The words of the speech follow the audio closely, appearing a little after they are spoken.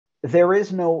There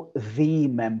is no the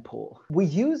mempool. We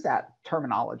use that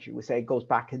terminology. We say it goes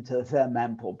back into the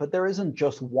mempool, but there isn't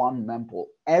just one mempool.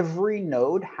 Every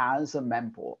node has a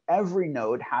mempool. Every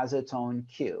node has its own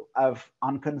queue of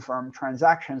unconfirmed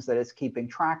transactions that it's keeping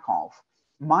track of.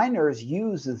 Miners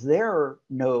use their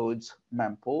node's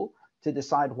mempool to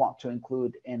decide what to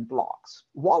include in blocks.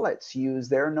 Wallets use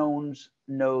their node's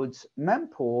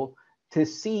mempool to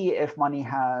see if money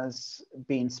has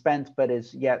been spent but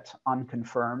is yet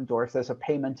unconfirmed, or if there's a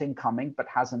payment incoming but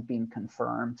hasn't been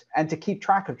confirmed, and to keep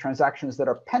track of transactions that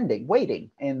are pending, waiting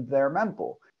in their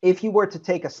mempool. If you were to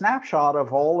take a snapshot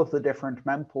of all of the different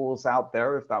mempools out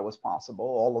there, if that was possible,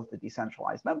 all of the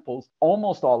decentralized mempools,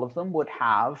 almost all of them would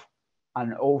have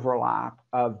an overlap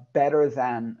of better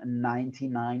than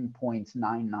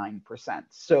 99.99%.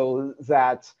 So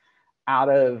that out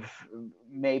of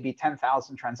maybe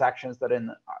 10,000 transactions that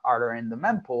are in the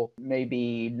mempool,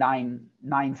 maybe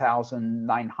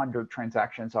 9,900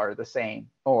 transactions are the same,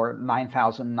 or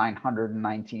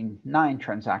 9,999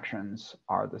 transactions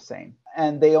are the same.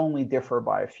 And they only differ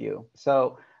by a few.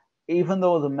 So even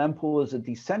though the mempool is a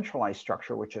decentralized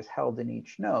structure, which is held in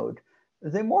each node,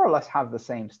 they more or less have the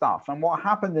same stuff. And what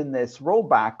happened in this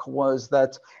rollback was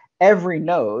that every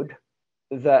node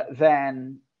that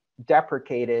then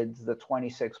deprecated the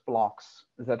 26 blocks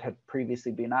that had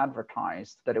previously been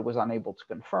advertised that it was unable to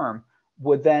confirm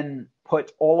would then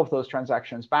put all of those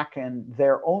transactions back in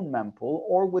their own mempool,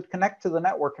 or would connect to the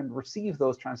network and receive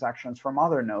those transactions from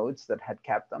other nodes that had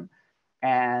kept them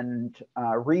and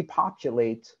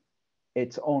repopulate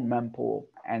its own mempool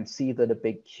and see that a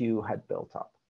big queue had built up.